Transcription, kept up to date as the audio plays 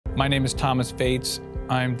My name is Thomas Vates.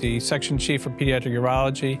 I'm the section chief for Pediatric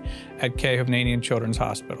Urology at Hovnanian Children's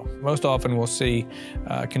Hospital. Most often we'll see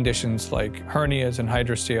conditions like hernias and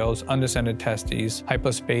hydrocele, undescended testes,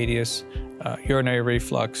 hypospadias, urinary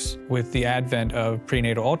reflux. With the advent of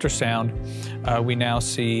prenatal ultrasound, we now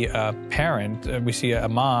see a parent, we see a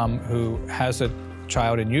mom who has a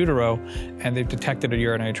child in utero, and they've detected a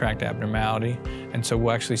urinary tract abnormality. And so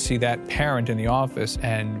we'll actually see that parent in the office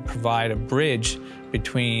and provide a bridge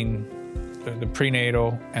between the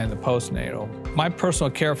prenatal and the postnatal. My personal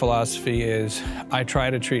care philosophy is I try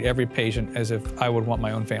to treat every patient as if I would want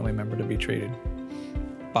my own family member to be treated,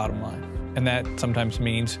 bottom line. And that sometimes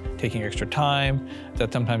means taking extra time.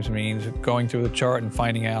 That sometimes means going through the chart and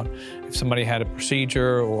finding out if somebody had a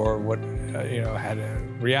procedure or what, had a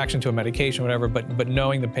reaction to a medication, whatever, but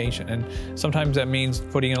knowing the patient. And sometimes that means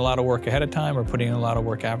putting in a lot of work ahead of time or putting in a lot of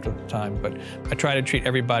work after the time. But I try to treat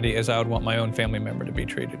everybody as I would want my own family member to be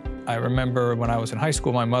treated. I remember when I was in high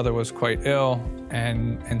school, my mother was quite ill,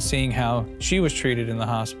 and seeing how she was treated in the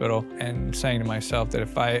hospital and saying to myself that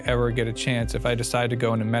if I ever get a chance, if I decide to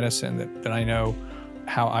go into medicine, that I know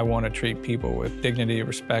how I want to treat people with dignity,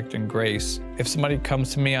 respect, and grace. If somebody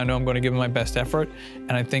comes to me, I know I'm going to give them my best effort,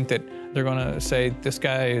 and I think that they're going to say, this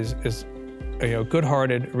guy is a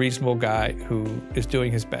good-hearted, reasonable guy who is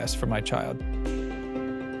doing his best for my child.